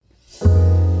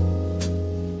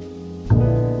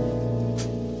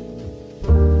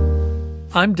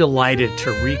I'm delighted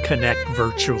to reconnect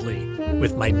virtually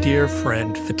with my dear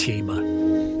friend Fatima.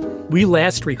 We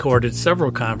last recorded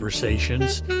several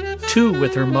conversations, 2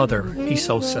 with her mother,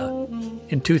 Isosa,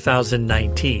 in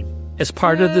 2019, as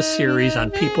part of the series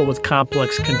on people with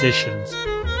complex conditions,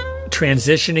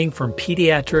 transitioning from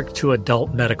pediatric to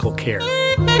adult medical care.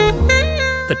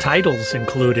 The titles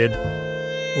included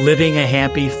Living a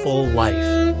Happy Full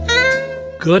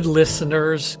Life, Good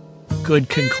Listeners, Good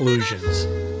Conclusions,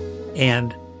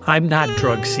 and I'm not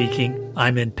drug-seeking,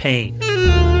 I'm in pain.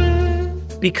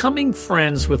 Becoming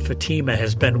friends with Fatima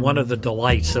has been one of the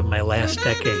delights of my last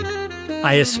decade.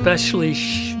 I especially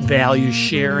value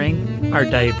sharing our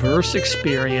diverse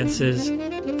experiences,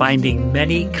 finding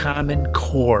many common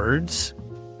chords,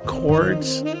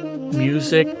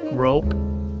 music, rope,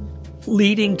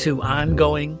 leading to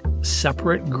ongoing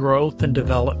separate growth and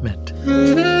development.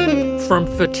 From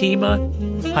Fatima,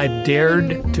 I've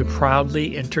dared to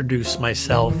proudly introduce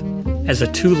myself as a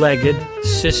 2-legged,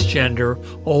 cisgender,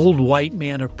 old white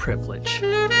man of privilege.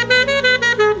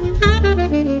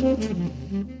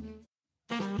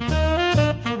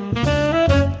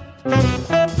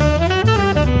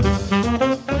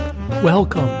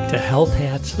 Welcome to Health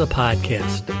Hats, the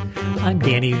podcast. I'm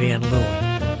Danny Van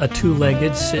Leeuwen, a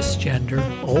 2-legged, cisgender,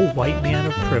 old white man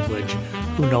of privilege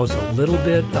who knows a little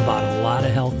bit about a lot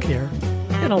of healthcare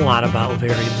and a lot about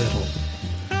very little.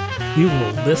 You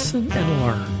will listen and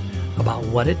learn about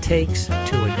what it takes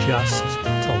to adjust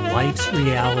to life's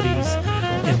realities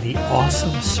and the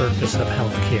awesome circus of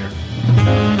healthcare.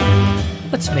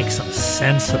 Let's make some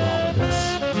sense of all of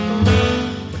this.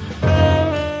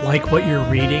 Like what you're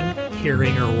reading,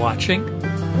 hearing, or watching?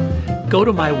 Go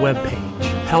to my webpage,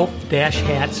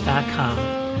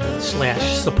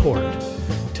 health-hats.com/support,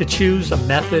 to choose a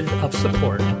method of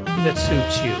support that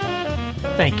suits you.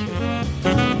 Thank you.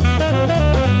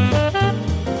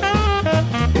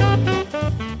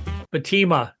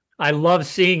 Fatima, I love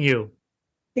seeing you.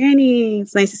 Danny,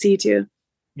 it's nice to see you too.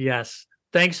 Yes.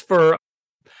 Thanks for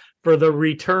the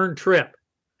return trip.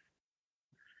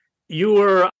 You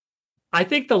were, I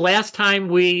think the last time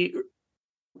we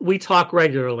talk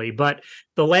regularly, but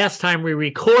the last time we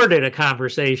recorded a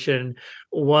conversation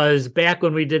was back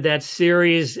when we did that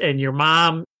series and your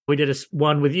mom, we did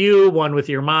one with you, one with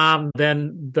your mom,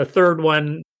 then the third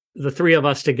one, the 3 of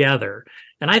us together.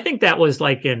 And I think that was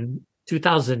like in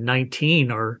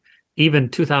 2019 or even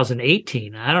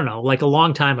 2018. I don't know, like a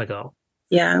long time ago.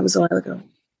 Yeah, it was a while ago.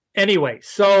 Anyway,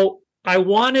 so I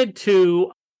wanted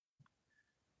to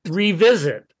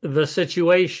revisit the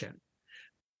situation.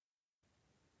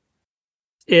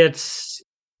 It's,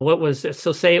 what was it?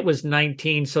 So say it was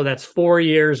 19, so that's 4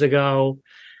 years ago.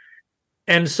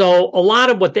 And so a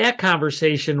lot of what that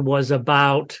conversation was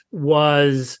about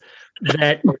was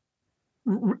that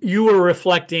you were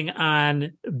reflecting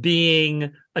on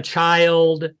being a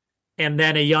child and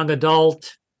then a young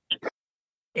adult,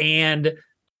 and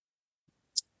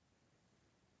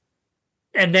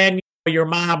then your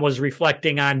mom was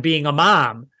reflecting on being a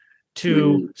mom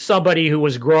to somebody who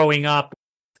was growing up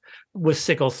with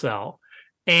sickle cell.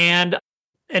 And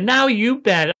now you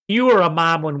were a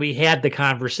mom when we had the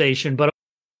conversation, but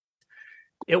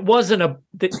it wasn't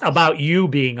about you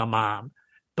being a mom.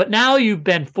 But now you've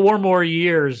been 4 more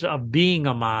years of being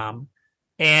a mom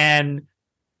and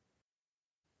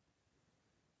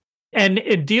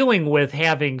dealing with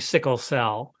having sickle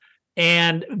cell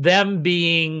and them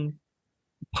being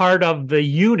part of the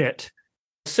unit.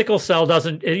 Sickle cell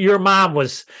doesn't, your mom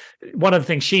was, one of the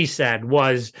things she said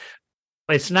was,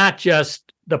 it's not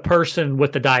just the person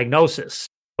with the diagnosis,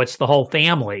 it's the whole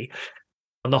family.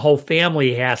 And the whole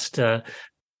family has to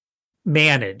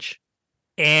manage.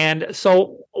 And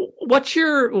so what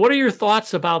are your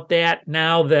thoughts about that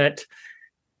now that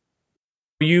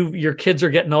your kids are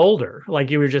getting older? Like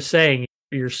you were just saying,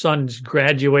 your son's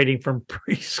graduating from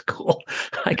preschool.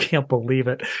 I can't believe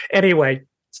it. Anyway,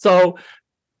 so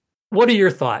what are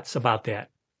your thoughts about that?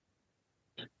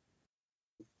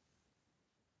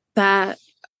 That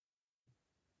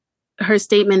her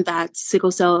statement that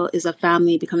sickle cell is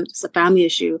becomes a family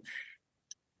issue.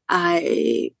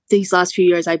 These last few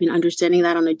years, I've been understanding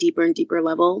that on a deeper and deeper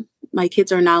level. My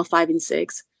kids are now 5 and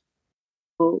 6.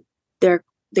 So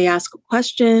they ask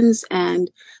questions, and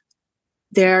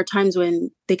there are times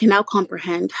when they can now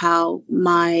comprehend how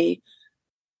my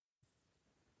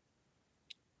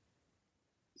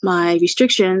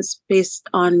restrictions based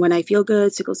on when I feel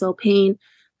good, sickle cell pain,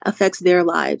 affects their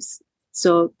lives.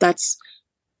 So that's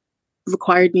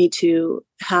required me to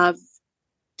have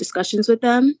discussions with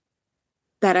them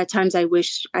that at times I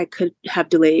wish I could have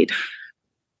delayed.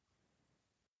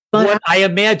 But I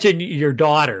imagine your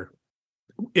daughter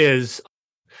is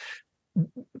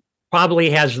probably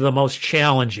has the most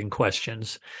challenging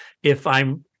questions, if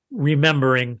I'm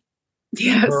remembering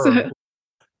Yes. her.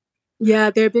 Yeah,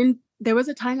 there was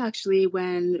a time actually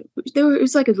when it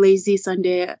was like a lazy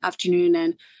Sunday afternoon,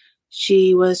 and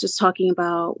she was just talking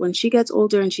about when she gets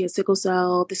older and she has sickle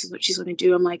cell, this is what she's going to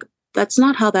do. I'm like, that's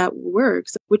not how that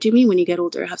works. What do you mean when you get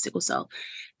older, have sickle cell?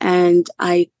 And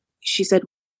she said,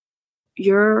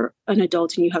 you're an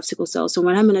adult and you have sickle cell. So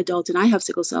when I'm an adult and I have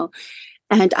sickle cell,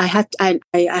 and I had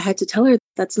to tell her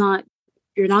that's not,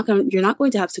 you're not going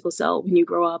to have sickle cell when you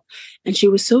grow up. And she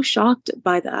was so shocked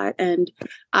by that. And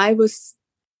I was,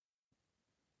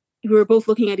 we were both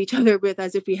looking at each other with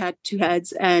as if we had two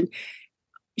heads. And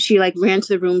she like ran to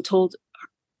the room, told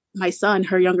my son,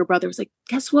 her younger brother, was like,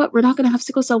 guess what? We're not going to have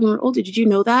sickle cell when we're older. Did you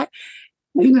know that?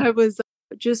 And I was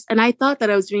and I thought that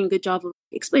I was doing a good job of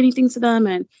explaining things to them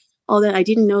and all that. I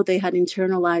didn't know they had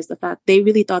internalized the fact. They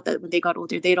really thought that when they got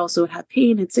older, they'd also have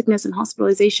pain and sickness and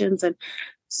hospitalizations. And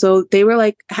so they were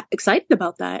like excited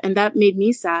about that. And that made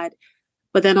me sad.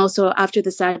 But then also after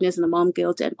the sadness and the mom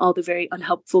guilt and all the very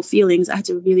unhelpful feelings, I had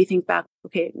to really think back,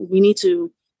 okay, we need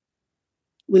to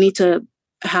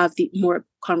have the more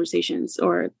conversations,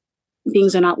 or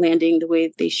things are not landing the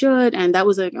way they should. And that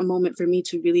was a moment for me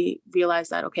to really realize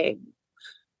that, okay,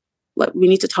 we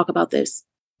need to talk about this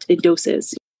in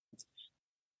doses.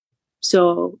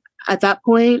 So at that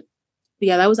point,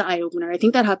 yeah, that was an eye opener. I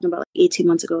think that happened about like 18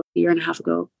 months ago, a year and a half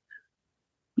ago.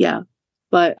 Yeah.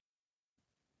 But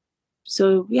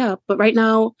so, yeah, but right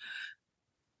now,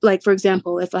 like, for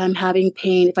example, if I'm having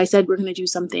pain, if I said we're going to do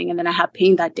something and then I have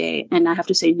pain that day and I have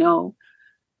to say no,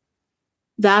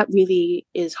 that really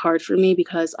is hard for me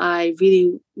because I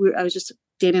was just,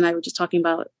 Dana and I were just talking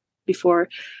about before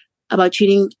about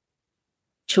treating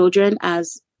children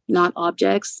as not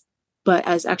objects, but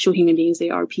as actual human beings. They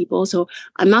are people. So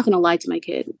I'm not going to lie to my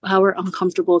kid. However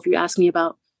uncomfortable, if you ask me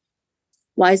about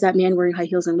why is that man wearing high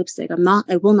heels and lipstick,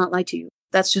 I will not lie to you.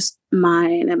 That's just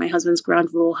mine and my husband's ground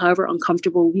rule. However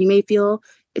uncomfortable we may feel,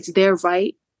 it's their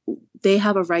right. They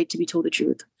have a right to be told the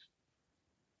truth,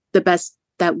 the best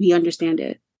that we understand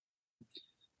it.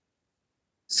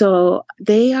 So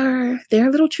they're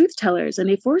little truth tellers, and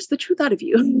they force the truth out of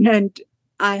you. And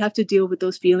I have to deal with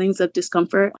those feelings of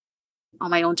discomfort on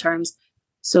my own terms.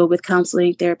 So with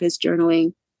counseling, therapists,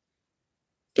 journaling,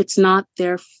 it's not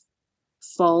their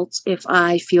fault if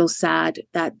I feel sad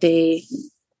that they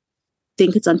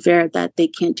think it's unfair that they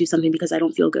can't do something because I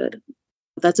don't feel good.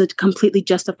 That's a completely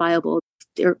justifiable.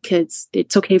 They're kids.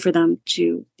 It's okay for them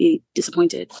to be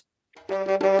disappointed.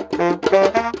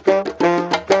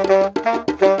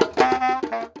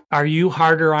 Are you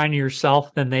harder on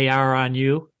yourself than they are on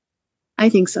you? I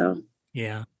think so.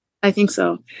 Yeah. I think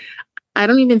so. I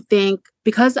don't even think,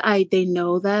 because they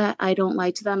know that I don't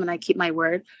lie to them and I keep my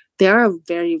word, they are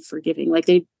very forgiving. Like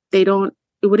they don't,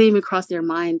 it wouldn't even cross their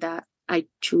mind that I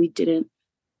truly didn't.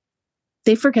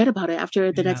 They forget about it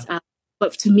after the next hour.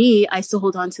 But to me, I still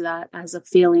hold on to that as a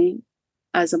feeling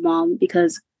as a mom,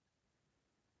 because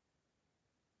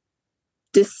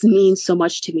this means so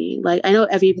much to me. Like I know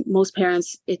most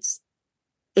parents, it's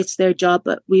their job,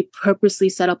 but we purposely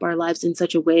set up our lives in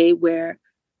such a way where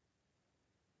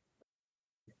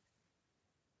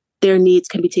their needs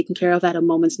can be taken care of at a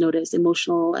moment's notice,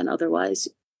 emotional and otherwise.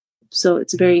 So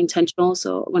it's very intentional.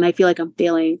 So when I feel like I'm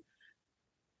failing,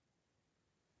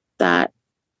 that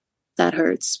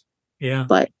hurts. Yeah.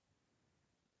 But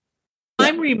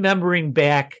I'm remembering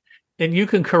back, and you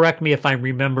can correct me if I'm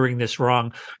remembering this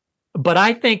wrong, but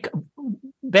I think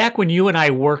back when you and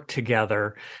I worked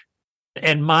together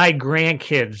and my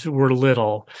grandkids were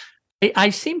little, I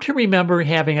seem to remember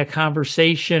having a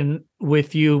conversation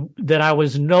with you that I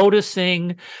was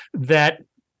noticing that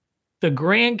the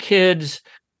grandkids,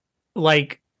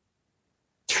 like,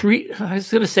 I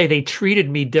was going to say they treated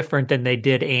me different than they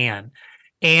did Anne.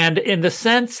 And in the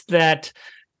sense that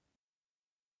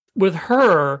with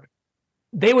her,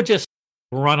 they would just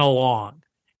run along.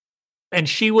 And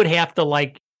she would have to,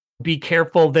 like, be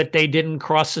careful that they didn't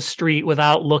cross the street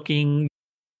without looking.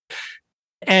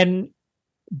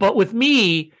 But with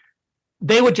me,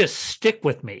 they would just stick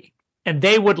with me, and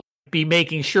they would be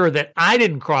making sure that I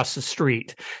didn't cross the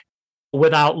street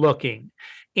without looking.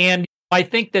 And I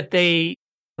think that they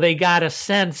got a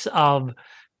sense of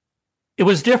it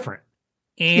was different.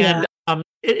 And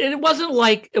it wasn't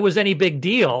like it was any big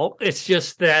deal. It's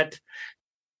just that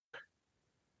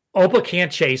Opa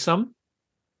can't chase them.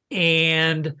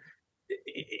 And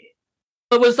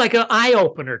it was like an eye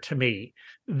opener to me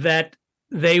that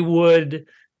they would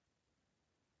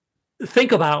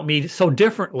think about me so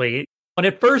differently. And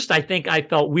at first, I think I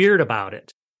felt weird about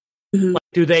it. Mm-hmm.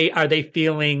 Like, are they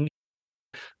feeling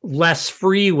less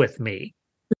free with me.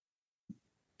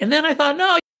 And then I thought,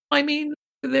 no, I mean,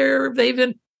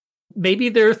 maybe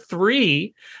they're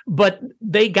 3, but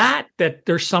they got that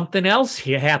there's something else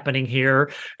happening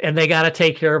here, and they got to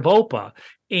take care of Opa.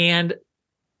 And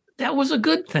that was a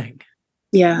good thing.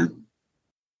 Yeah.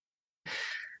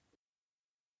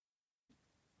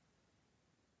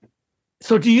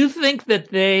 So do you think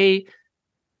that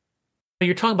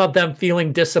you're talking about them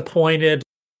feeling disappointed,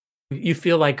 you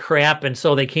feel like crap, and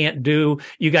so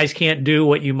you guys can't do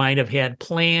what you might have had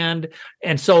planned.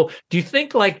 And so do you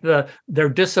think like their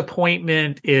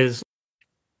disappointment is,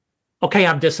 okay,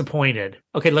 I'm disappointed.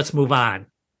 Okay, let's move on.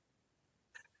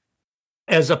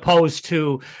 As opposed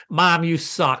to, Mom, you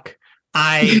suck.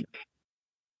 I'm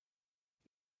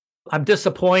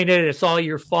disappointed. It's all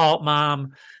your fault,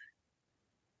 Mom.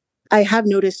 I have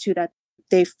noticed too that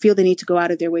they feel the need to go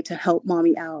out of their way to help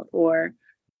mommy out, or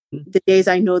the days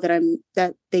I know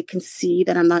that they can see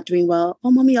that I'm not doing well.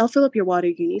 Oh, mommy, I'll fill up your water.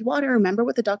 You need water. Remember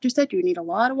what the doctor said? You need a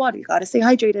lot of water. You got to stay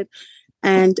hydrated.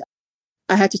 And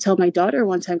I had to tell my daughter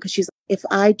one time, because she's like, if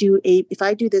I do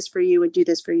this for you and do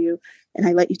this for you, and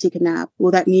I let you take a nap,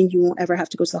 will that mean you won't ever have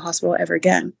to go to the hospital ever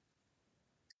again?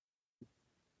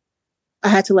 I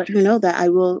had to let her know that I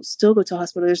will still go to the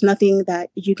hospital. There's nothing that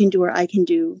you can do or I can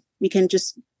do. We can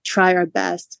just try our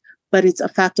best, but it's a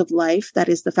fact of life. That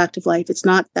is the fact of life. It's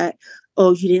not that,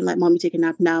 oh, you didn't let mommy take a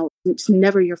nap now. It's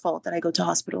never your fault that I go to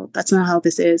hospital. That's not how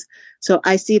this is. So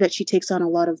I see that she takes on a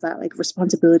lot of that like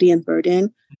responsibility and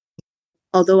burden.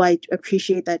 Although I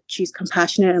appreciate that she's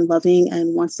compassionate and loving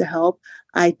and wants to help,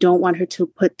 I don't want her to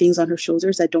put things on her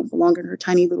shoulders that don't belong on her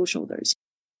tiny little shoulders.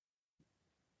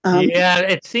 Yeah,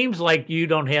 it seems like you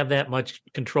don't have that much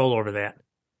control over that.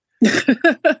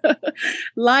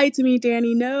 Lie to me,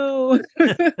 Danny. No.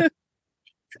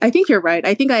 I think you're right.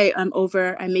 I think I'm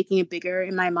making it bigger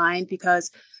in my mind,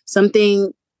 because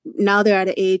now they're at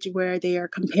an age where they are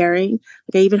comparing.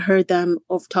 Like I even heard them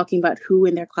talking about who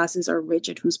in their classes are rich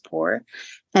and who's poor.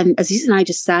 And Aziz and I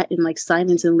just sat in like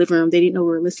silence in the living room. They didn't know we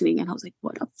were listening. And I was like,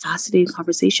 what a fascinating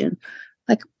conversation.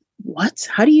 Like, what?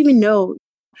 How do you even know?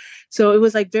 So it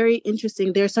was like very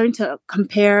interesting. They're starting to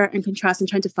compare and contrast and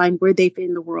trying to find where they fit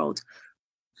in the world.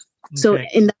 Okay. So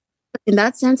in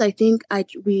that sense, I think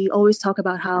we always talk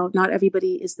about how not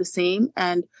everybody is the same,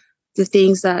 and the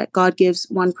things that God gives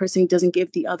one person doesn't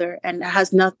give the other, and it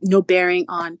has no bearing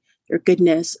on your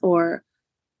goodness or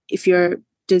if you're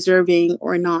deserving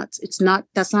or not.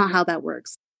 That's not how that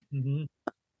works. Mm-hmm.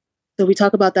 So we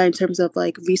talk about that in terms of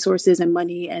like resources and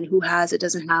money and who has, it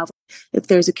doesn't have. If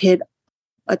there's a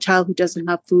child who doesn't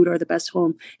have food or the best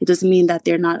home, it doesn't mean that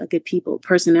they're not a good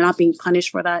person. They're not being punished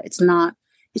for that. It's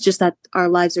just that our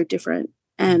lives are different.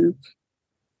 And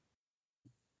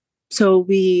so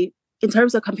in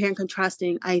terms of comparing and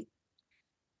contrasting,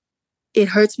 it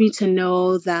hurts me to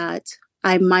know that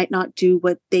I might not do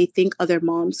what they think other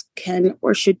moms can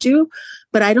or should do,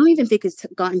 but I don't even think it's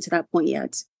gotten to that point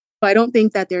yet. I don't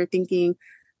think that they're thinking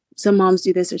some moms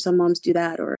do this or some moms do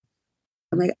that, or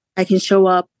like I can show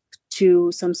up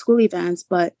to some school events,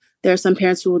 but there are some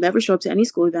parents who will never show up to any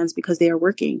school events because they are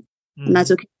working. Mm-hmm. And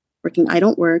that's okay. Working, I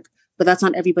don't work, but that's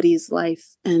not everybody's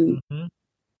life. And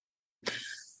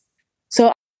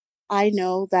so I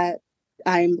know that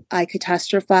I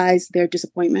catastrophize their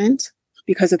disappointment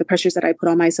because of the pressures that I put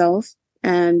on myself.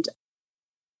 And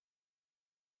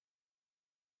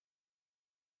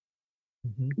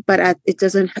but it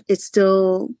doesn't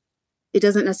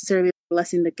necessarily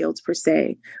lessen the guilt per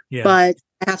se. Yeah. But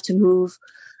I have to move.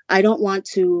 I don't want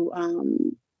to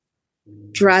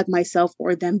drag myself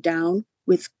or them down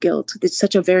with guilt. It's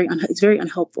it's very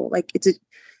unhelpful. Like it's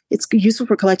useful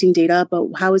for collecting data, but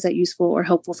how is that useful or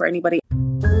helpful for anybody?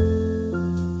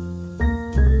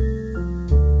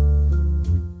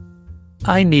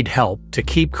 I need help to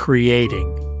keep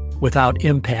creating without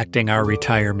impacting our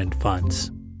retirement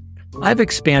funds. I've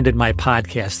expanded my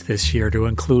podcast this year to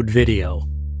include video,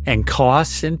 and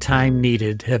costs and time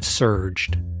needed have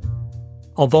surged.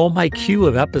 Although my queue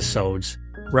of episodes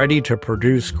ready to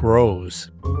produce grows,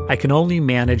 I can only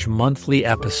manage monthly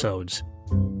episodes.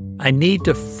 I need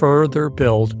to further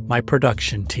build my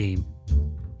production team.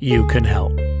 You can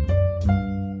help.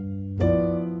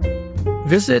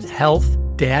 Visit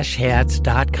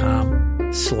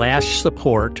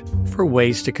health-hats.com/support for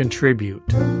ways to contribute.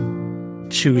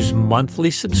 Choose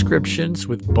monthly subscriptions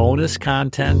with bonus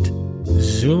content,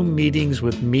 Zoom meetings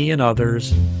with me and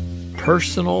others,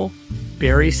 personal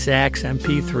Barry Sachs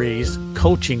MP3s,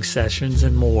 coaching sessions,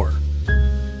 and more.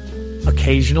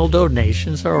 Occasional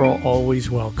donations are always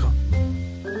welcome,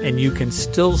 and you can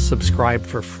still subscribe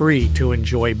for free to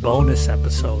enjoy bonus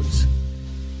episodes.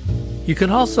 You can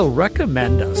also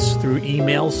recommend us through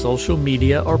email, social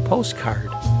media, or postcard.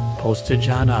 Postage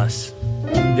on us.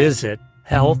 Visit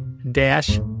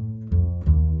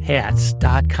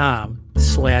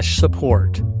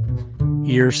health-hats.com/support.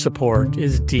 Your support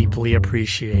is deeply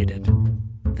appreciated.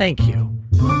 Thank you.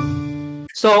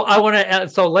 So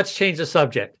let's change the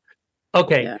subject.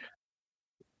 Okay. Yeah.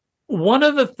 One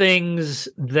of the things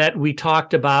that we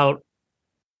talked about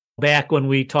back when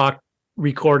we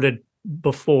recorded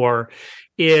before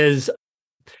was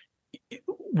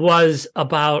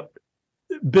about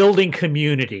building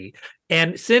community.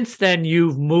 And since then,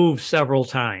 you've moved several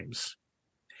times.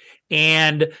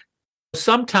 And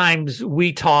sometimes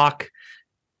we talk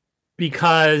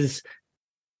because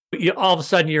all of a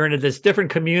sudden you're into this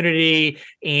different community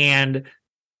and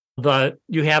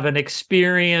you have an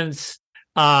experience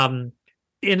in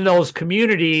those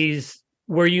communities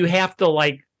where you have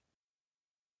to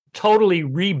totally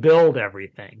rebuild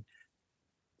everything.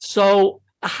 So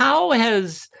how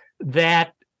has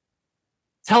that,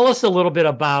 tell us a little bit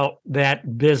about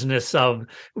that business of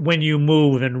when you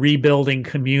move and rebuilding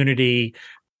community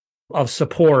of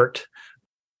support,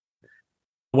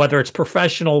 whether it's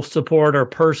professional support or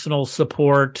personal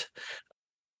support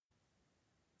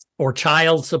or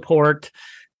child support.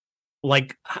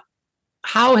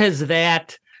 How has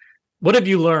that, what have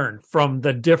you learned from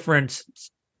the difference?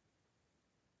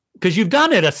 Because you've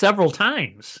done it several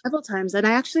times. Several times. And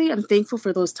I actually am thankful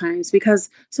for those times, because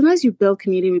sometimes you build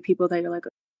community with people that you're like,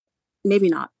 maybe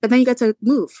not, but then you get to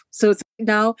move. So it's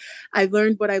now I've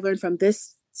learned what I learned from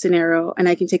this scenario, and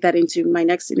I can take that into my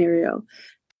next scenario.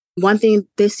 One thing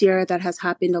this year that has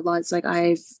happened a lot is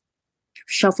I've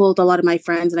shuffled a lot of my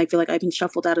friends, and I feel like I've been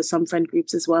shuffled out of some friend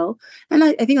groups as well. And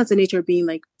I think that's the nature of being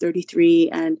 33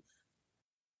 and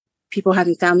people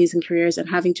having families and careers and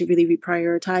having to really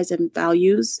reprioritize, and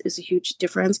values is a huge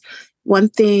difference. One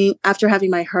thing, after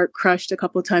having my heart crushed a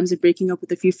couple of times and breaking up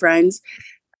with a few friends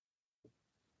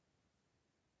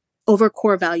over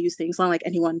core values things, not like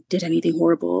anyone did anything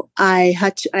horrible, I'm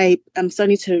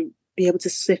starting to be able to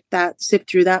sift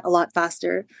through that a lot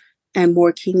faster and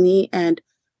more keenly. And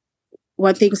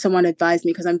one thing someone advised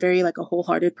me, because I'm very a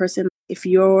wholehearted person, if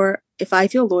I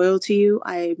feel loyal to you,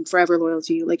 I'm forever loyal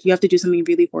to you. You have to do something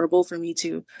really horrible for me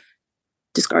to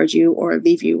discard you or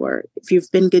leave you. Or if you've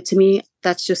been good to me,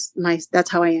 that's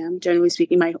how I am. Generally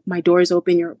speaking, my door is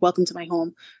open. You're welcome to my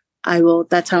home.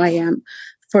 That's how I am,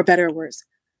 for better or worse.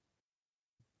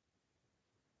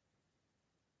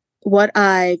 What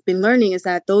I've been learning is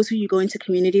that those who you go into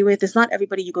community with, it's not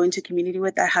everybody you go into community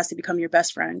with that has to become your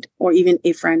best friend or even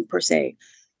a friend per se.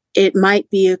 It might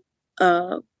be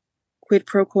a quid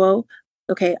pro quo.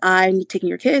 Okay, I'm taking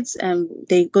your kids and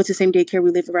they go to the same daycare. We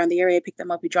live around the area. I pick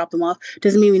them up. We drop them off.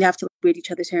 Doesn't mean we have to wait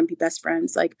each other's hair and be best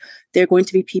friends. They're going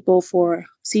to be people for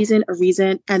season, a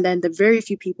reason, and then the very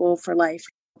few people for life.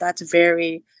 That's a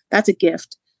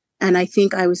gift. And I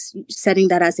think I was setting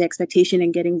that as the expectation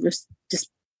and getting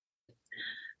just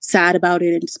sad about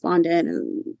it and despondent,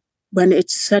 and when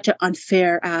it's such an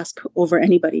unfair ask over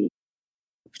anybody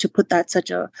to put that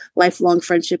such a lifelong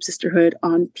friendship, sisterhood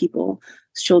on people's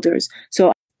shoulders.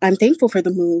 So I'm thankful for the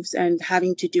moves and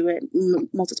having to do it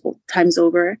multiple times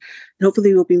over. And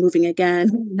hopefully we'll be moving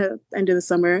again at the end of the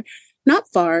summer, not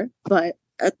far, but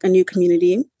a new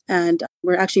community. And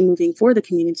we're actually moving for the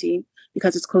community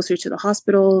because it's closer to the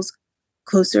hospitals,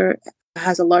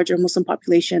 has a larger Muslim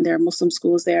population. There are Muslim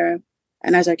schools there.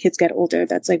 And as our kids get older,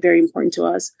 that's very important to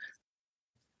us.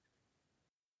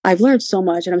 I've learned so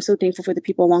much, and I'm so thankful for the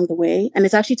people along the way. And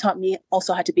it's actually taught me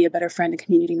also how to be a better friend and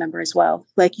community member as well.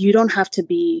 You don't have to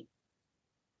be,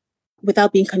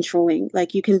 without being controlling.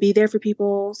 You can be there for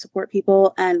people, support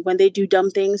people. And when they do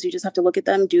dumb things, you just have to look at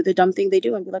them, do the dumb thing they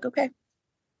do and be like, okay,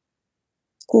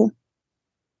 cool.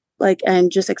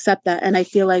 And just accept that. And I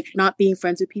feel not being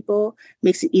friends with people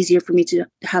makes it easier for me to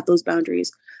have those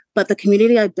boundaries. But the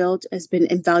community I built has been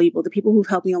invaluable. The people who've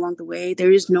helped me along the way,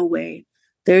 there is no way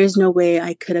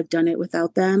I could have done it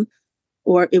without them,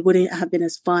 or it wouldn't have been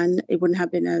as fun. It wouldn't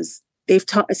have been as,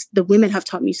 the women have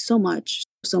taught me so much.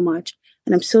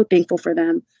 And I'm so thankful for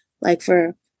them,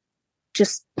 for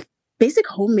just basic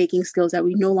homemaking skills that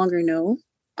we no longer know.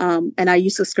 And I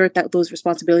used to skirt those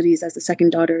responsibilities as the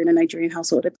second daughter in a Nigerian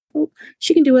household. Oh,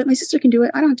 she can do it. My sister can do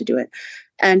it. I don't have to do it.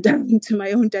 And to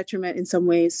my own detriment in some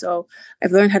ways. So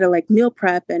I've learned how to meal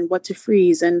prep and what to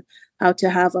freeze and how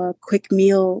to have a quick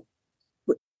meal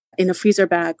in a freezer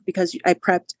bag because I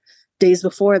prepped days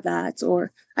before that.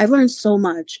 Or I've learned so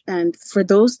much. And for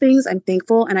those things, I'm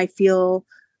thankful. And I feel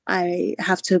I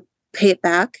have to pay it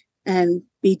back and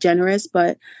be generous,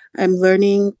 but I'm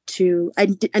learning to, I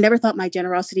never thought my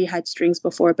generosity had strings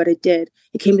before, but it did.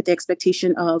 It came with the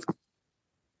expectation of,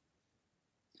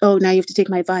 oh, now you have to take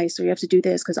my advice or you have to do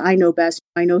this because I know best.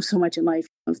 I know so much in life.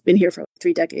 I've been here for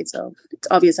 3 decades, so it's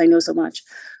obvious I know so much.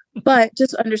 But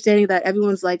just understanding that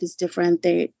everyone's life is different.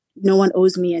 No one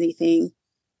owes me anything.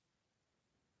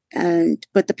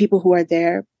 But the people who are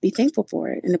there, be thankful for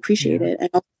it and appreciate it, and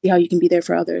also see how you can be there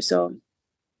for others. So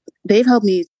they've helped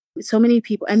me. So many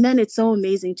people, and then it's so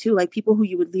amazing too. Like people who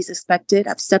you would least expect it,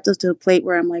 I've stepped up to the plate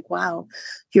where I'm like, wow,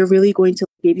 you're really going to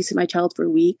babysit my child for a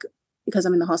week because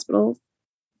I'm in the hospital.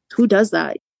 Who does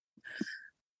that?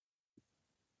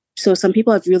 So some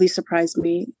people have really surprised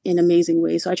me in amazing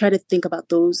ways. So I try to think about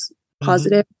those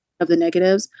positive of the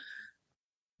negatives.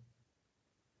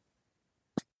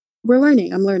 We're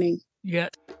learning. I'm learning. Yeah.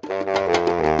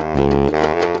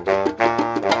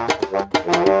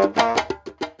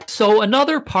 So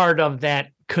another part of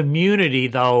that community,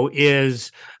 though,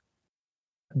 is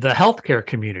the healthcare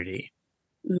community.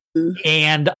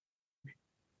 Mm-hmm.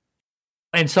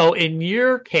 And so in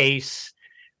your case,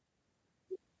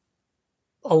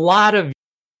 a lot of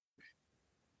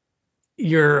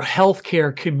your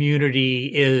healthcare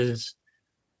community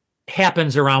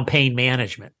happens around pain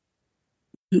management.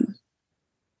 Mm-hmm.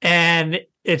 And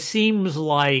it seems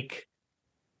like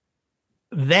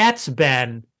that's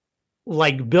been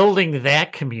like building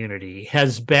that community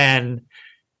has been,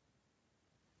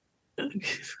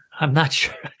 I'm not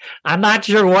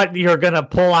sure what you're going to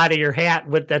pull out of your hat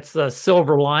with that's the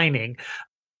silver lining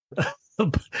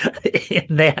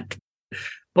in that.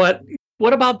 But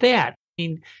what about that? I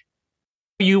mean,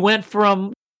 you went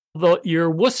from your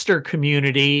Worcester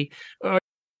community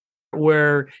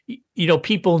where,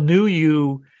 people knew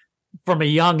you from a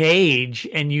young age,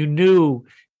 and you knew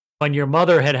when your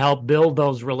mother had helped build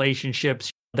those relationships.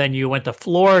 Then you went to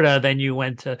Florida, then you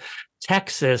went to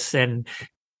Texas, and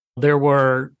there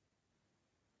were,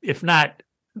 if not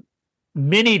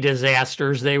mini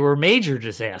disasters, they were major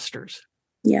disasters.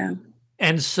 Yeah.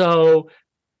 And so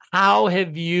how has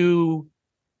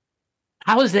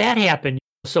that happened?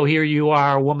 So here you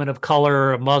are, a woman of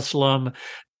color, a Muslim,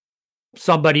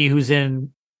 somebody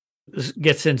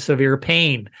gets in severe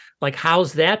pain. Like,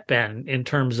 how's that been in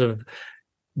terms of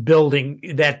building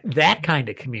that kind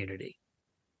of community?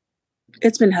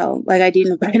 It's been hell. Like I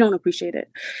don't appreciate it.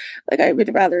 Like I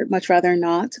would much rather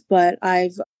not, but I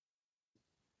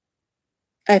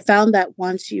found that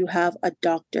once you have a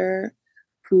doctor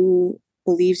who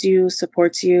believes you,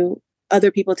 supports you,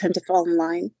 other people tend to fall in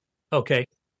line. Okay.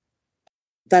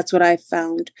 That's what I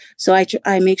found. So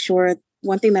I make sure,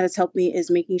 one thing that has helped me is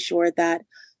making sure that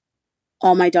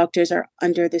all my doctors are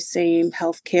under the same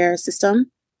healthcare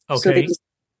system. Okay. So they can,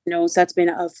 so that's been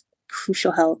of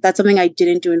crucial help. That's something I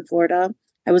didn't do in Florida.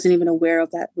 I wasn't even aware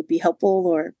of that would be helpful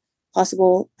or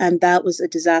possible. And that was a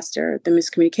disaster. The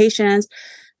miscommunications,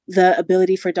 the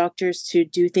ability for doctors to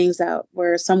do things that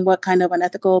were somewhat kind of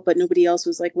unethical, but nobody else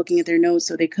was like looking at their notes,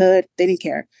 so they didn't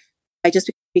care. I just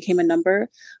became a number.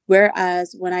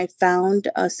 Whereas when I found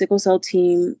a sickle cell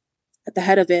team at the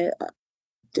head of it,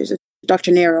 there's a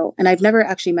Dr. Nero, and I've never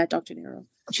actually met Dr. Nero.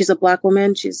 She's a Black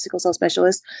woman. She's a sickle cell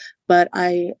specialist, but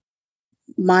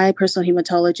my personal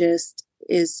hematologist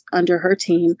is under her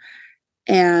team,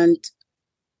 and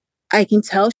I can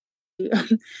tell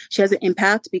she has an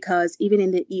impact because even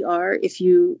in the ER,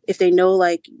 if they know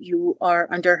like you are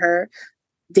under her,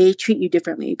 they treat you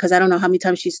differently. Because I don't know how many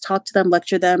times she's talked to them,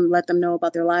 lectured them, let them know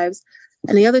about their lives.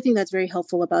 And the other thing that's very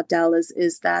helpful about Dallas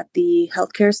is that the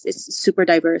healthcare is super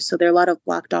diverse. So there are a lot of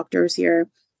Black doctors here,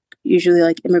 usually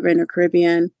like immigrant or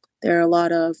Caribbean. There are a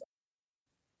lot of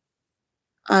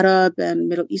Arab and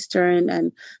Middle Eastern.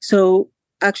 And so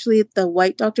actually the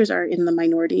white doctors are in the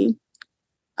minority.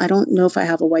 I don't know if I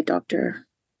have a white doctor.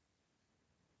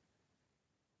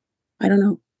 I don't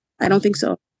know. I don't think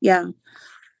so. Yeah.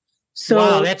 So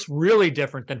wow, that's really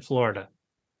different than Florida.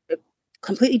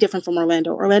 Completely different from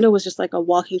Orlando. Orlando was just like a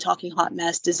walking, talking hot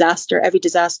mess, disaster. Every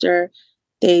disaster,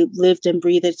 they lived and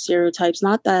breathed stereotypes.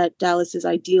 Not that Dallas is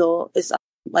ideal. It's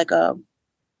like a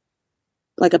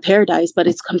paradise, but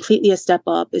it's completely a step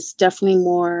up. It's definitely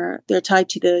more, they're tied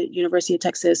to the University of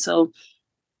Texas. So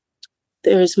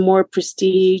there's more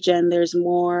prestige and there's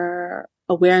more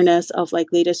awareness of like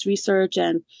latest research.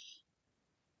 And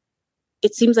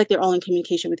it seems like they're all in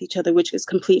communication with each other, which is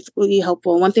completely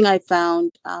helpful. One thing I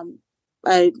found, I'm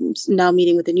now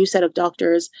meeting with a new set of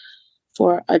doctors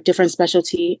for a different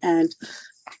specialty, and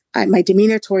my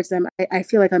demeanor towards them, I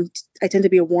feel like I tend to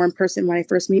be a warm person when I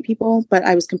first meet people, but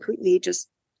I was completely just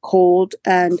cold.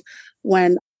 And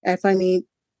when I finally,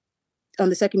 on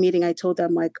the second meeting, I told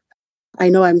them like, I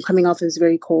know I'm coming off as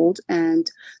very cold, and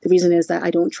the reason is that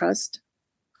I don't trust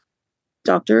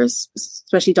doctors,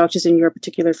 especially doctors in your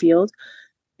particular field.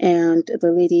 And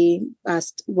the lady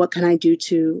asked, "What can I do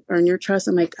to earn your trust?"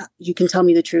 I'm like, "You can tell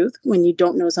me the truth. When you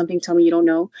don't know something, tell me you don't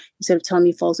know. Instead of telling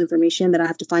me false information that I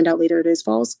have to find out later it is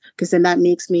false, because then that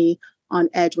makes me on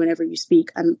edge whenever you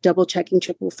speak. I'm double checking,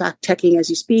 triple fact checking as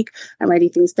you speak. I'm writing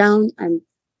things down.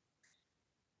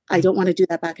 I don't want to do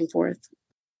that back and forth.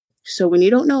 So when you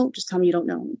don't know, just tell me you don't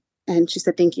know." And she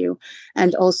said, "Thank you."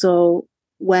 And also,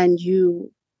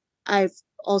 I've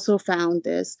also found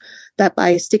this, that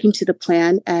by sticking to the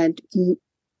plan and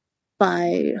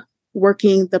by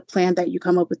working the plan that you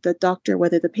come up with the doctor,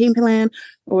 whether the pain plan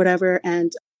or whatever,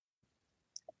 and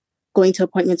going to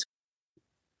appointments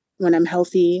when I'm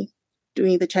healthy,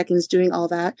 doing the check-ins, doing all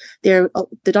that, the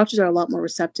doctors are a lot more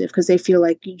receptive because they feel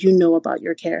like you know about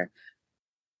your care.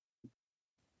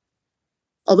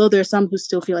 Although there are some who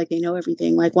still feel like they know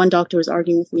everything. Like one doctor was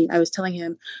arguing with me. I was telling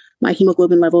him my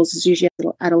hemoglobin levels is usually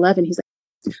at 11. He's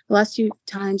like, "The last few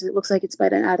times it looks like it's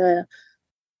been at a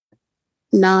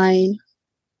 9,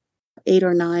 8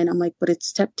 or 9. I'm like, "But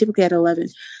it's typically at 11.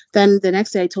 Then the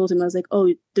next day I told him, I was like,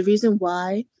 "Oh, the reason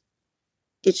why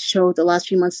it showed the last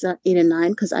few months at 8 and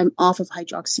 9, because I'm off of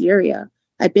hydroxyurea.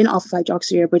 I've been off of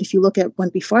hydroxyurea, but if you look at when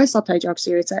before I stopped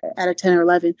hydroxyurea, it's at a 10 or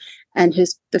 11." And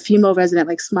the female resident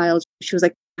like smiled. She was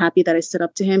like happy that I stood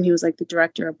up to him. He was like the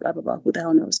director of blah, blah, blah. Who the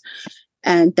hell knows?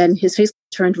 And then his face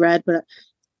turned red.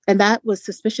 And that was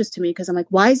suspicious to me because I'm like,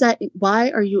 why is that?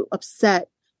 Why are you upset?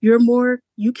 You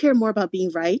care more about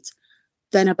being right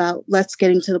than about let's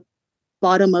getting to the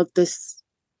bottom of this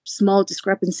small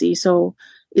discrepancy. So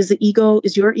is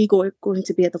your ego going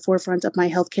to be at the forefront of my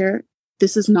healthcare?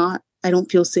 This is not, I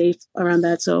don't feel safe around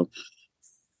that. So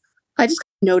I just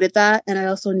noted that. And I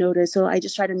also noted, so I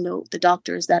just try to note the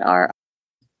doctors that are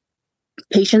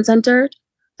patient-centered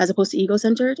as opposed to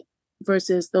ego-centered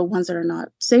versus the ones that are not.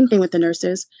 Same thing with the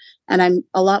nurses. And I'm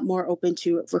a lot more open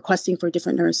to requesting for a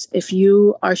different nurse. If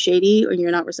you are shady or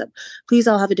you're not receptive, please,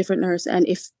 I'll have a different nurse. And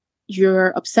if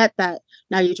you're upset that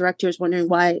now your director is wondering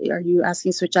why are you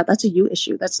asking to switch out, that's a you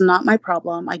issue. That's not my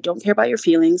problem. I don't care about your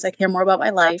feelings. I care more about my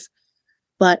life.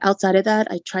 But outside of that,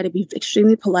 I try to be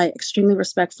extremely polite, extremely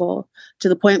respectful, to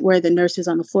the point where the nurses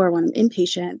on the floor, when I'm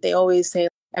inpatient, they always say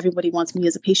everybody wants me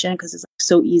as a patient because it's like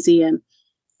so easy and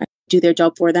I do their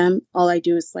job for them. All I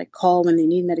do is like call when they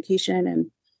need medication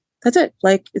and that's it.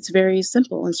 Like it's very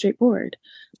simple and straightforward.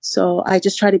 So I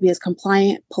just try to be as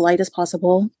compliant, polite as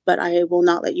possible, but I will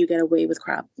not let you get away with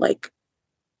crap. Like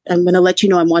I'm going to let you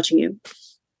know I'm watching you.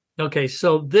 Okay,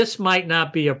 so this might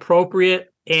not be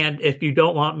appropriate. And if you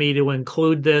don't want me to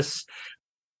include this,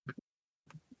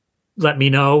 let me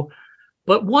know.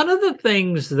 But one of the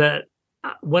things that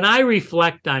when I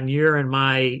reflect on your and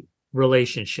my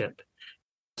relationship,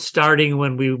 starting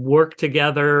when we worked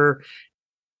together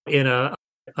in a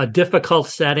difficult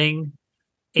setting,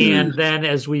 and then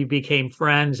as we became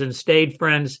friends and stayed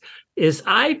friends, is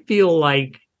I feel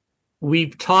like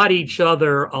we've taught each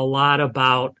other a lot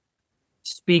about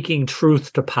speaking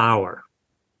truth to power.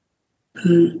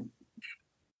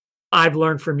 I've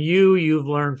learned from you, you've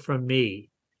learned from me.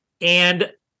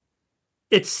 And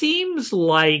it seems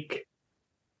like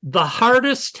the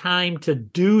hardest time to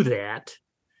do that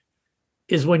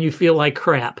is when you feel like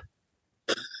crap.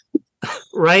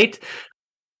 Right?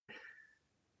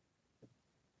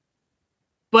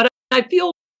 But I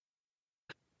feel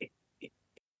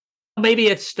maybe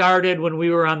it started when we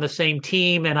were on the same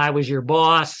team and I was your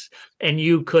boss and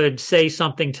you could say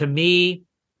something to me.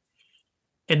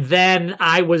 And then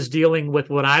I was dealing with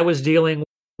what I was dealing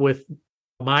with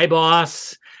my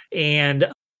boss. And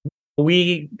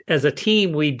we, as a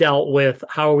team, we dealt with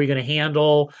how are we going to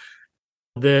handle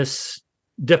this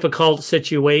difficult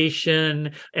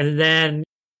situation. And then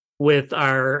with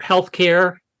our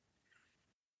healthcare.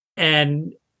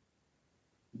 And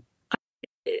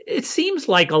it seems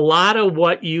like a lot of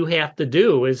what you have to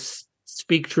do is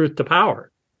speak truth to power.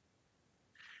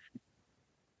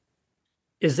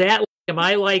 Am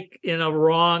I like in a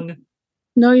wrong?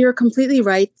 No, you're completely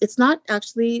right. It's not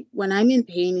actually, when I'm in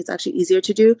pain, it's actually easier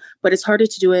to do, but it's harder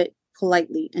to do it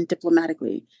politely and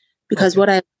diplomatically because what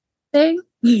I say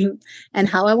and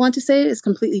how I want to say it is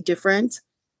completely different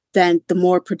than the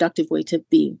more productive way to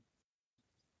be.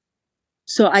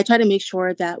 So I try to make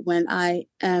sure that when I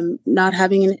am not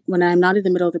when I'm not in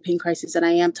the middle of the pain crisis and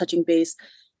I am touching base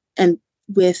and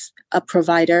with a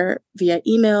provider via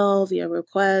email, via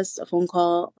request, a phone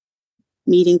call,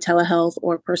 meeting, telehealth,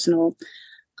 or personal,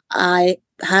 I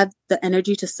have the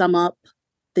energy to sum up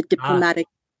the diplomatic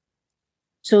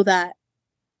so that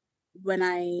when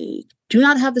I do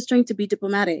not have the strength to be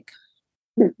diplomatic,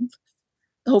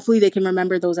 hopefully they can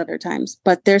remember those other times.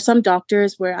 But there's some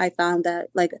doctors where I found that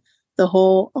like the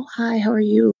whole, oh, hi, how are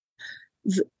you?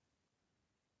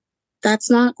 That's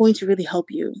not going to really help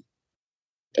you.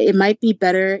 It might be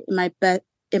better. I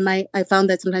found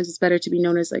that sometimes it's better to be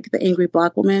known as like the angry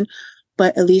Black woman,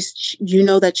 but at least you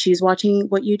know that she's watching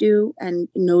what you do and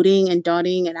noting and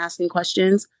dotting and asking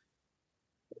questions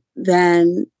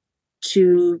than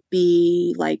to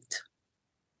be liked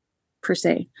per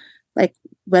se. Like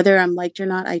whether I'm liked or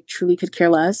not, I truly could care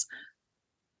less.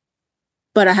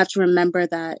 But I have to remember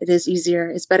that it is easier.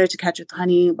 It's better to catch with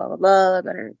honey, blah, blah, blah,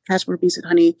 better catch more bees with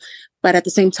honey. But at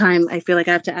the same time, I feel like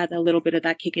I have to add a little bit of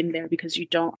that kick in there because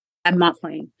I'm not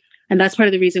playing. And that's part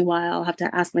of the reason why I'll have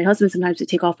to ask my husband sometimes to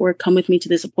take off work, come with me to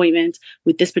this appointment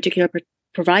with this particular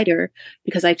provider,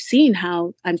 because I've seen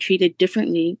how I'm treated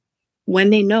differently when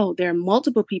they know there are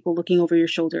multiple people looking over your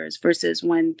shoulders versus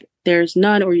when there's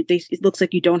none, or it looks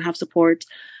like you don't have support.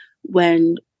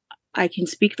 When I can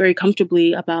speak very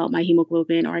comfortably about my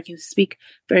hemoglobin, or I can speak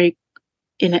very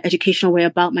in an educational way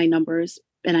about my numbers,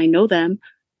 and I know them.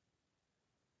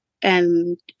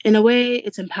 And in a way,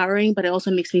 it's empowering, but it also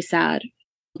makes me sad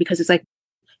because it's like,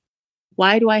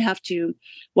 why do you have to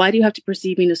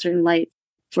perceive me in a certain light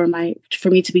for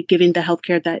me to be given the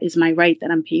healthcare that is my right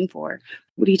that I'm paying for?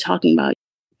 What are you talking about?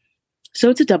 So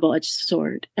it's a double-edged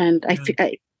sword. And I think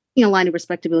a line of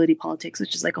respectability politics,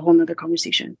 which is like a whole nother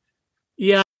conversation.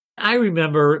 Yeah. I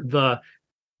remember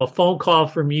a phone call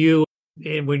from you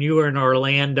when you were in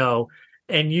Orlando,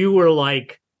 and you were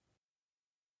like,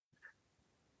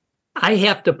 I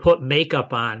have to put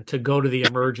makeup on to go to the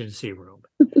emergency room.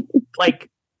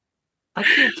 Like, I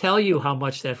can't tell you how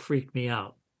much that freaked me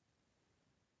out.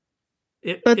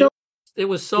 It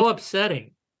was so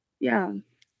upsetting. Yeah.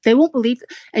 They won't believe.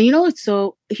 And it's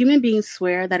so human beings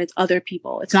swear that it's other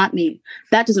people. It's not me.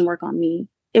 That doesn't work on me.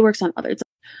 It works on others.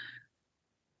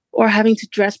 Or having to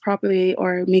dress properly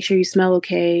or make sure you smell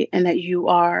okay and that you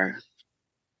are,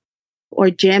 or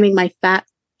jamming my fat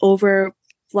over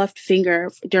fluffed finger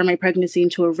during my pregnancy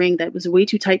into a ring that was way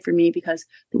too tight for me because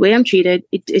the way I'm treated,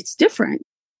 it's different,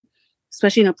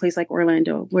 especially in a place like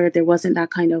Orlando where there wasn't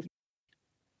that kind of,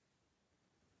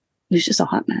 it was just a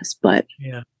hot mess. But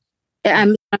yeah,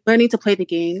 I'm learning to play the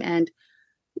game. And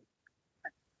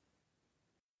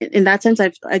in that sense,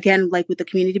 I've, again, like with the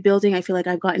community building, I feel like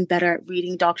I've gotten better at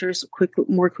reading doctors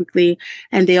more quickly.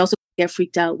 And they also get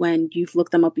freaked out when you've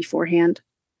looked them up beforehand.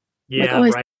 Yeah,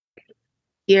 like, right.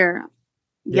 Here.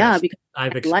 Yeah, Yes, because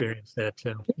I've experienced that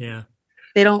too. Yeah.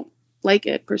 They don't like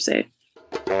it per se.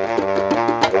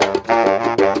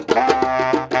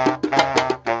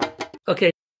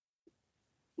 Okay.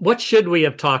 What should we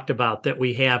have talked about that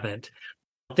we haven't?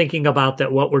 Thinking about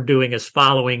that, what we're doing is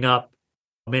following up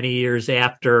many years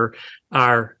after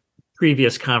our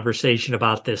previous conversation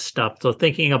about this stuff. So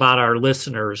thinking about our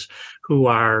listeners who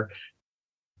are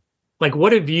like,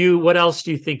 what else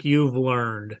do you think you've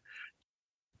learned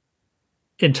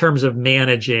in terms of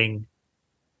managing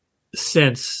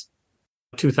since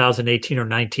 2018 or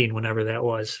 19, whenever that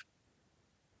was?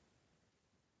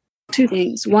 Two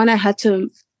things. One, I had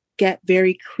to get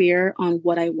very clear on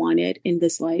what I wanted in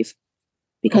this life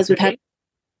because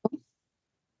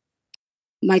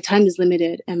my time is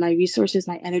limited and my resources,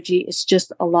 my energy is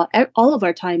just a lot. All of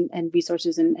our time and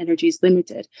resources and energy is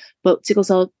limited. But sickle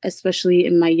cell, especially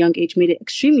in my young age, made it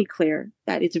extremely clear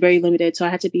that it's very limited. So I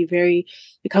had to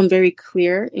become very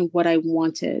clear in what I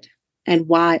wanted and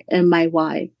why, and my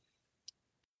why.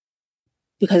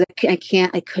 Because I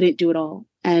couldn't do it all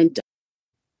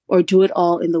or do it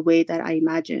all in the way that I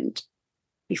imagined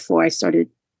before I started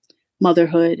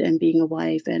motherhood and being a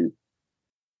wife. And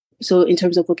so in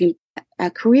terms of looking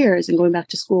at careers and going back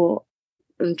to school,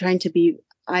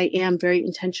 I am very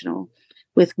intentional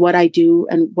with what I do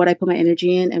and what I put my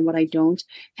energy in and what I don't,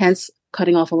 hence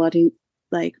cutting off a lot of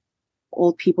like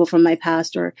old people from my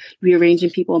past or rearranging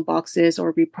people in boxes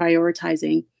or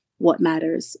reprioritizing what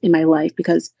matters in my life,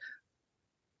 because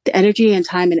the energy and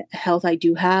time and health I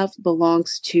do have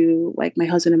belongs to like my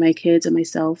husband and my kids and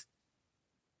myself.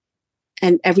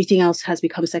 And everything else has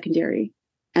become secondary.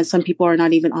 And some people are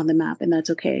not even on the map, and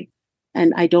that's okay.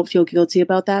 And I don't feel guilty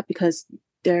about that because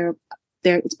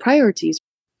it's priorities.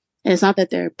 And it's not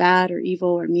that they're bad or evil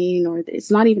or mean, or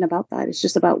it's not even about that. It's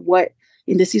just about what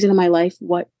in this season of my life,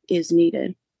 what is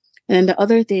needed. And then the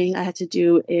other thing I had to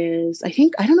do is, I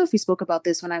don't know if we spoke about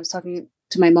this when I was talking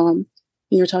to my mom.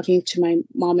 You were talking to my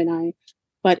mom and I,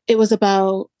 but it was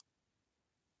about,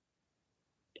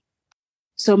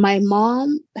 so my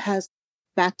mom has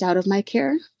backed out of my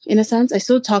care in a sense. I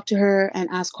still talk to her and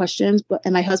ask questions,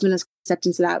 and my husband has stepped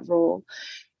into that role.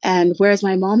 And whereas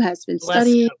my mom has been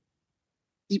studying,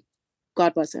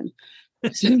 God bless him.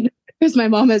 Because my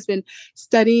mom has been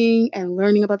studying and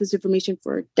learning about this information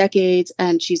for decades,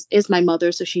 and she is my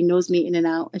mother, so she knows me in and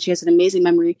out, and she has an amazing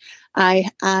memory.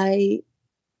 I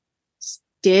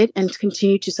did and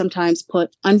continue to sometimes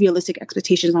put unrealistic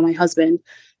expectations on my husband.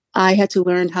 I had to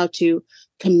learn how to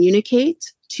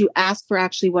communicate, to ask for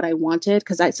actually what I wanted,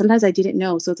 because sometimes I didn't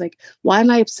know. So it's like, why am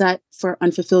I upset for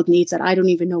unfulfilled needs that I don't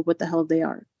even know what the hell they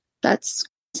are? That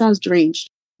sounds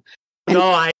deranged. And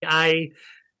no,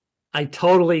 I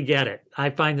totally get it.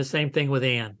 I find the same thing with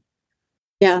Anne.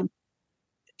 Yeah.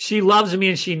 She loves me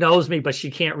and she knows me, but she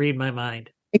can't read my mind.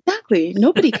 Exactly.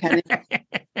 Nobody can.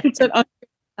 It's an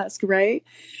task, right?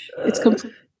 It's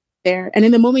completely there. And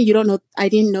in the moment, you don't know. I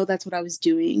didn't know that's what I was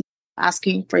doing,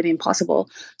 asking for the impossible.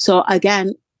 So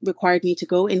again, required me to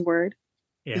go inward,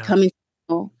 becoming,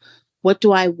 what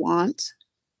do I want?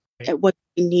 Right. What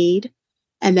do I need?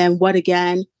 And then what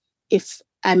again, if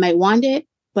I might want it,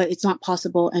 but it's not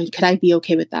possible. And could I be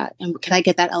okay with that? And can I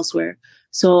get that elsewhere?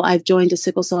 So I've joined a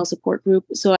sickle cell support group.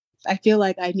 So I feel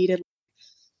like I needed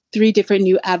 3 different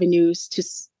new avenues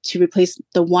to replace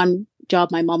the one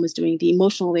job my mom was doing, the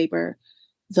emotional labor,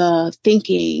 the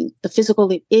thinking, the physical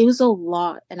labor. It was a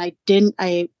lot. And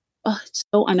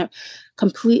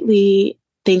completely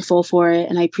thankful for it.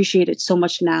 And I appreciate it so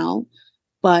much now.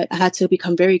 But I had to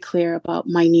become very clear about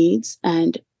my needs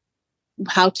and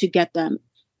how to get them.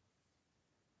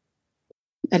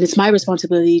 And it's my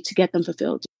responsibility to get them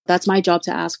fulfilled. That's my job,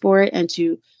 to ask for it and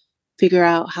to figure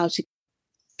out how to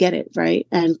get it, right?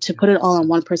 And to put it all on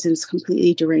one person is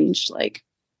completely deranged. Like,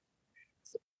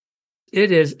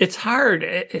 it is. It's hard.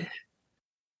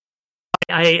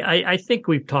 I think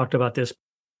we've talked about this.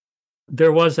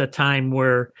 There was a time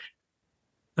where,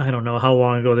 I don't know how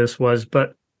long ago this was,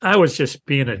 but I was just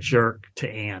being a jerk to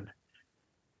Anne.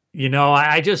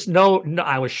 I just know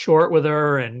I was short with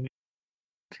her and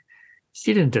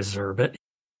she didn't deserve it.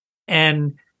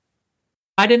 And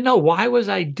I didn't know, why was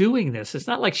I doing this? It's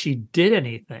not like she did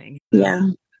anything. Yeah.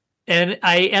 And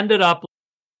I ended up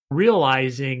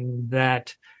realizing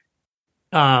that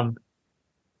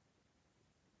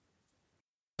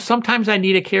sometimes I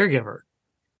need a caregiver.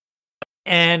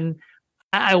 And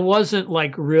I wasn't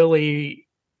like really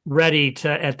ready to,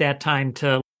 at that time,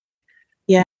 to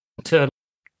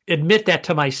admit that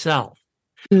to myself.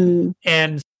 Mm.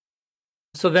 And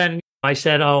so then I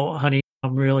said, "Oh, honey,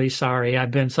 I'm really sorry.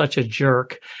 I've been such a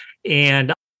jerk."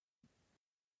 And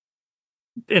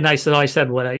I said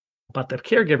about the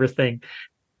caregiver thing.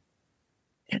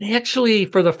 And actually,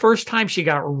 for the first time, she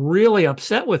got really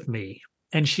upset with me.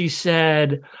 And she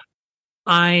said,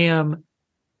 I am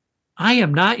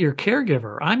not your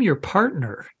caregiver. I'm your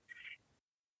partner.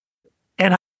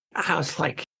 And I was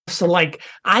like,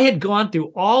 I had gone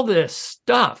through all this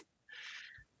stuff.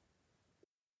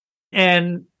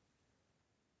 And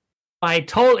I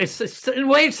told, it's in a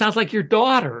way, it sounds like your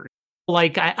daughter.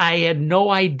 Like I had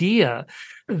no idea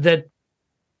that,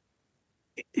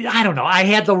 I don't know, I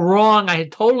had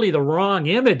totally the wrong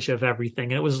image of everything.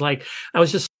 And it was like, I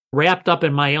was just wrapped up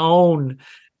in my own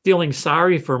feeling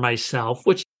sorry for myself,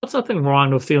 which there's nothing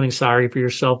wrong with feeling sorry for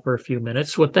yourself for a few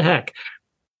minutes. What the heck?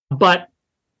 But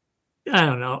I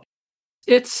don't know.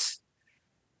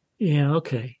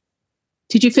 Okay.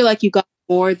 Did you feel like you got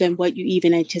more than what you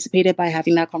even anticipated by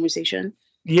having that conversation?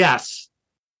 Yes,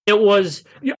 it was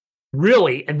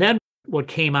really. And then what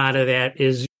came out of that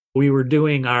is we were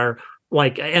doing our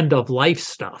like end of life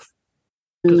stuff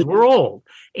because we're old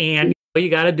and you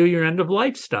got to do your end of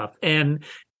life stuff. And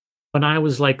when I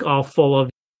was like all full of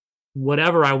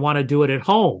whatever, I want to do it at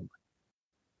home.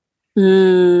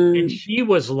 And she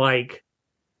was like,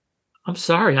 I'm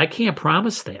sorry, I can't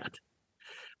promise that.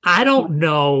 I don't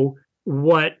know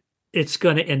what it's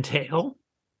going to entail.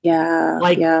 Yeah.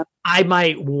 I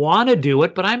might want to do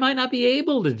it, but I might not be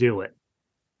able to do it.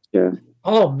 Sure.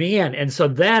 Oh man. And so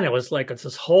then it was like, it's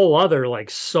this whole other like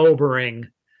sobering,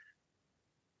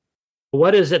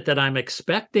 what is it that I'm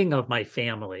expecting of my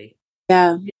family?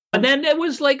 Yeah. And then it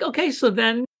was like, okay, so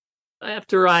then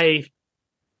after I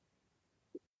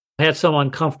had some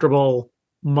uncomfortable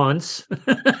months,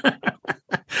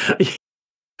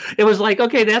 it was like,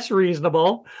 okay, that's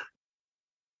reasonable.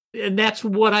 And that's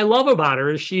what I love about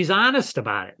her, is she's honest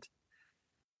about it.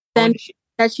 Then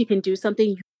that she can do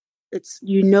something, it's,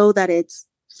 that it's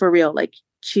for real. Like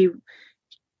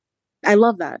I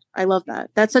love that.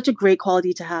 That's such a great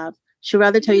quality to have. She'd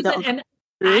rather tell you that. And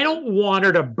I don't want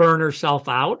her to burn herself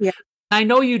out. Yeah. I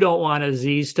know you don't want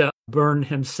Aziz to burn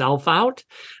himself out.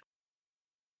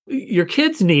 Your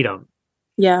kids need him.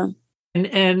 Yeah.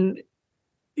 And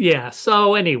yeah.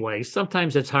 So anyway,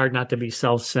 sometimes it's hard not to be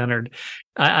self-centered.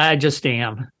 I just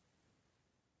am.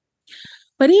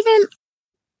 But even,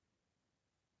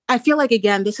 I feel like,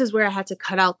 again, this is where I had to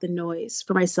cut out the noise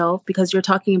for myself, because you're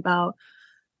talking about,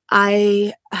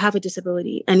 I have a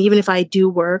disability. And even if I do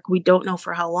work, we don't know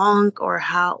for how long or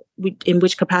in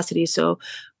which capacity. So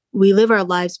we live our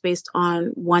lives based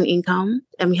on one income,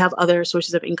 and we have other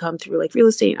sources of income through like real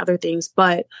estate and other things.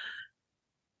 But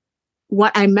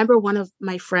what I remember, one of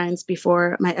my friends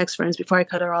before, my ex-friends, before I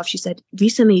cut her off, she said,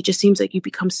 recently it just seems like you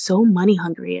become so money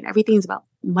hungry and everything's about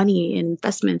money and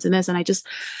investments and this. And I just,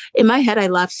 in my head, I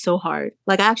laughed so hard.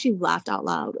 Like, I actually laughed out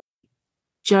loud.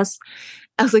 I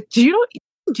was like, do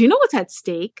you know what's at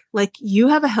stake? Like, you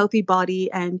have a healthy body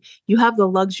and you have the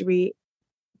luxury,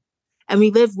 and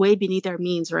we live way beneath our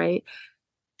means, right?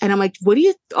 And I'm like,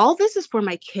 all this is for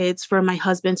my kids, for my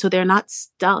husband, so they're not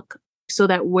stuck, so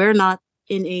that we're not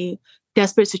in a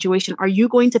desperate situation. Are you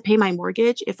going to pay my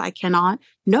mortgage if I cannot?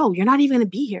 No, you're not even going to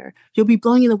be here. You'll be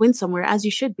blowing in the wind somewhere, as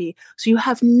you should be. So you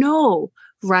have no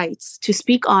rights to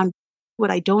speak on what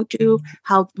I don't do,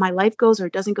 how my life goes or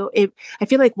doesn't go. I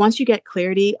feel like once you get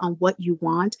clarity on what you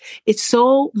want, it's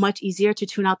so much easier to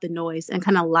tune out the noise and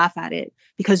kind of laugh at it,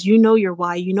 because you know your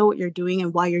why, you know what you're doing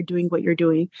and why you're doing what you're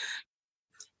doing.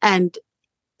 And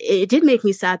it did make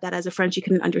me sad that as a friend, she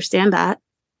couldn't understand that.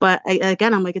 But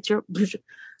I'm like,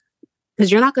 because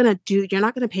you're not going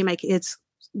to pay my kids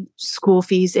school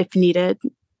fees if needed.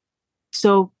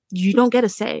 So you don't get a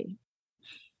say.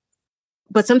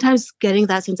 But sometimes getting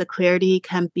that sense of clarity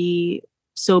can be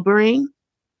sobering.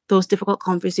 Those difficult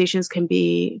conversations can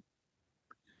be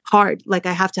hard. Like,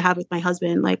 I have to have with my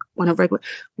husband, like,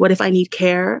 what if I need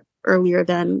care earlier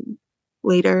than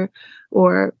later?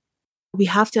 Or we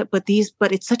have to, but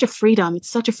it's such a freedom. It's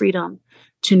such a freedom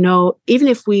to know, even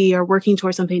if we are working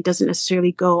towards something that doesn't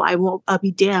necessarily go, I'll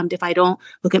be damned if I don't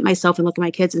look at myself and look at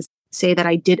my kids and say that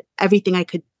I did everything I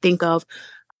could think of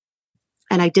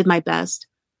and I did my best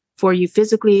for you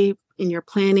physically, in your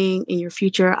planning, in your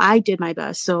future. I did my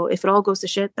best. So if it all goes to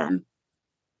shit, then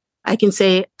I can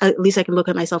say, at least I can look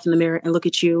at myself in the mirror and look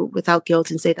at you without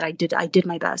guilt and say that I did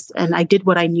my best and I did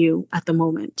what I knew at the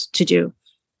moment to do.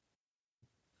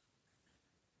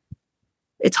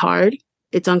 It's hard.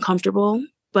 It's uncomfortable.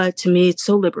 But to me, it's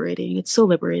so liberating. It's so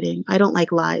liberating. I don't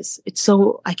like lies.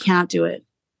 I can't do it.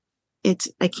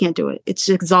 I can't do it. It's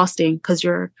exhausting because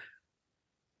you're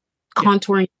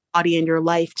contouring your body and your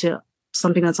life to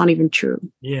something that's not even true.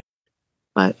 Yeah.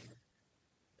 But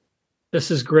this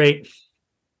is great.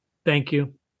 Thank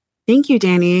you. Thank you,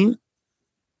 Danny.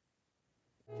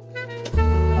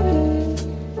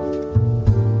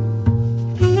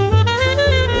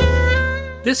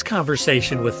 This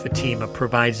conversation with Fatima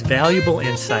provides valuable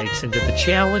insights into the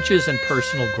challenges and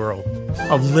personal growth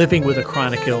of living with a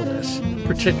chronic illness,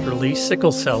 particularly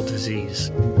sickle cell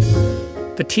disease.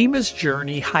 Fatima's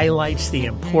journey highlights the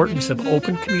importance of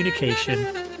open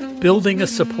communication, building a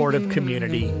supportive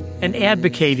community, and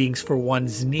advocating for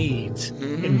one's needs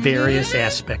in various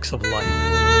aspects of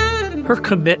life. Her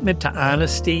commitment to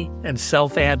honesty and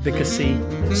self-advocacy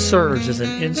serves as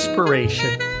an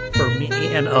inspiration for me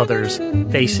and others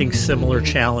facing similar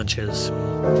challenges.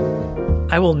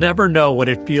 I will never know what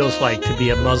it feels like to be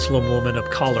a Muslim woman of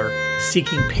color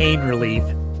seeking pain relief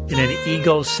in an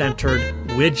ego-centered,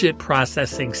 widget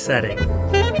processing setting.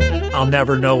 I'll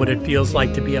never know what it feels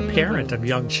like to be a parent of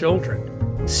young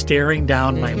children, staring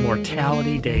down my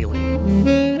mortality daily.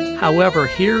 However,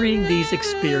 hearing these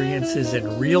experiences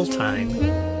in real time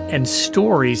and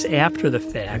stories after the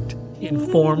fact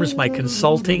informs my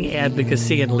consulting,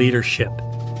 advocacy, and leadership.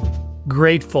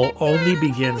 Grateful only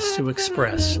begins to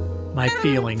express my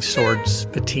feelings towards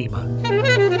Fatima.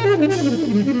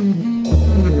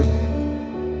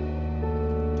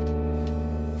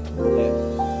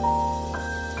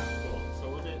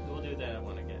 We'll do that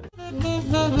one again.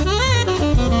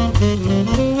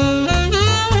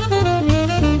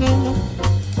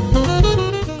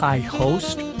 I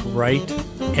host, write,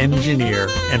 engineer,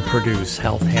 and produce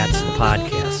Health Hats the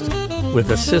podcast,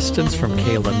 with assistance from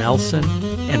Kayla Nelson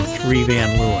and 3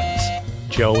 Van Leeuwens,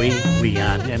 Joey,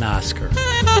 Leon, and Oscar.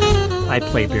 I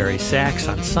play Barry sax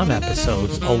on some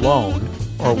episodes alone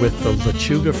or with the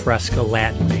Lechuga Fresca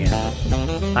Latin Band.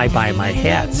 I buy my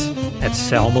hats at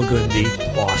Salmagundi,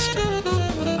 Boston.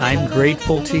 I'm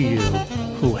grateful to you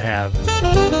who have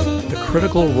the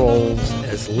critical roles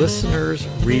as listeners,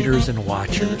 readers, and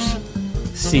watchers.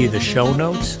 See the show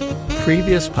notes,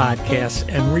 previous podcasts,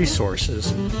 and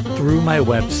resources through my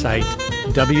website,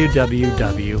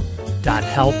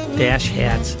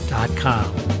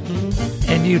 www.help-hats.com,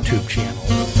 and YouTube channel.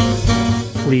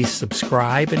 Please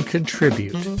subscribe and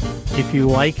contribute. If you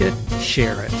like it,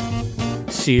 share it.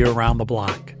 See you around the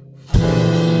block.